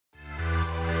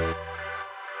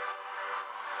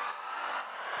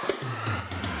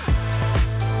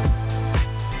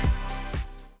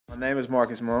My name is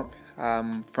Marcus Monk.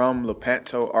 I'm from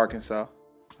Lepanto, Arkansas.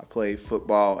 I played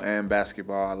football and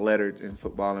basketball. I lettered in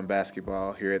football and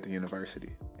basketball here at the university.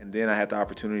 And then I had the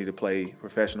opportunity to play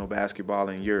professional basketball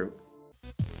in Europe.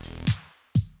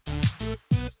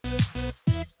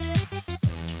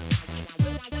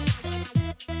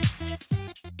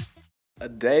 A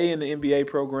day in the MBA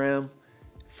program,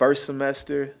 first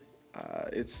semester,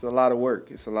 it's a lot of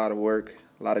work. It's a lot of work,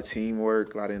 a lot of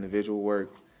teamwork, a lot of individual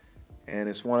work. And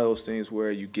it's one of those things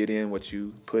where you get in what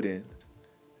you put in.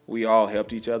 We all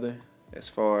helped each other as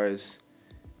far as,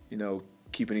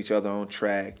 keeping each other on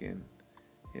track. And,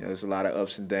 there's a lot of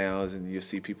ups and downs, and you'll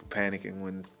see people panicking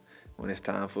when it's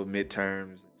time for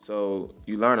midterms. So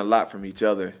you learn a lot from each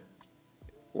other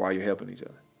while you're helping each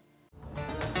other.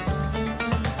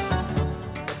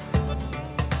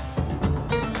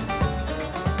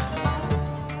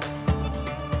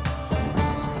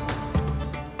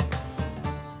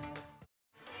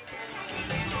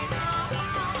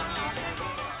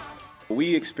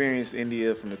 We experienced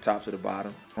India from the top to the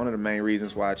bottom. One of the main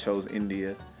reasons why I chose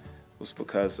India was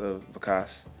because of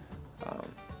Vikas.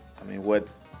 What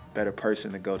better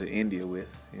person to go to India with,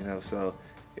 So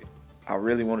I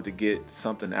really wanted to get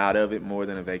something out of it more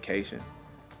than a vacation.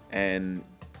 And,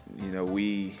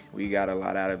 we got a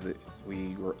lot out of it.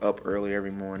 We were up early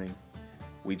every morning.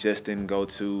 We just didn't go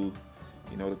to,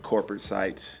 the corporate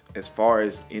sites. As far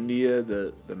as India,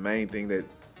 the main thing that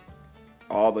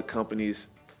all the companies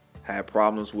have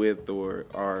problems with or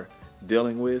are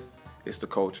dealing with is the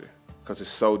culture, because it's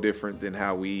so different than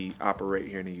how we operate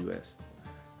here in the U.S.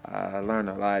 I learned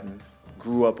a lot and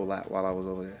grew up a lot while I was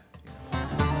over there.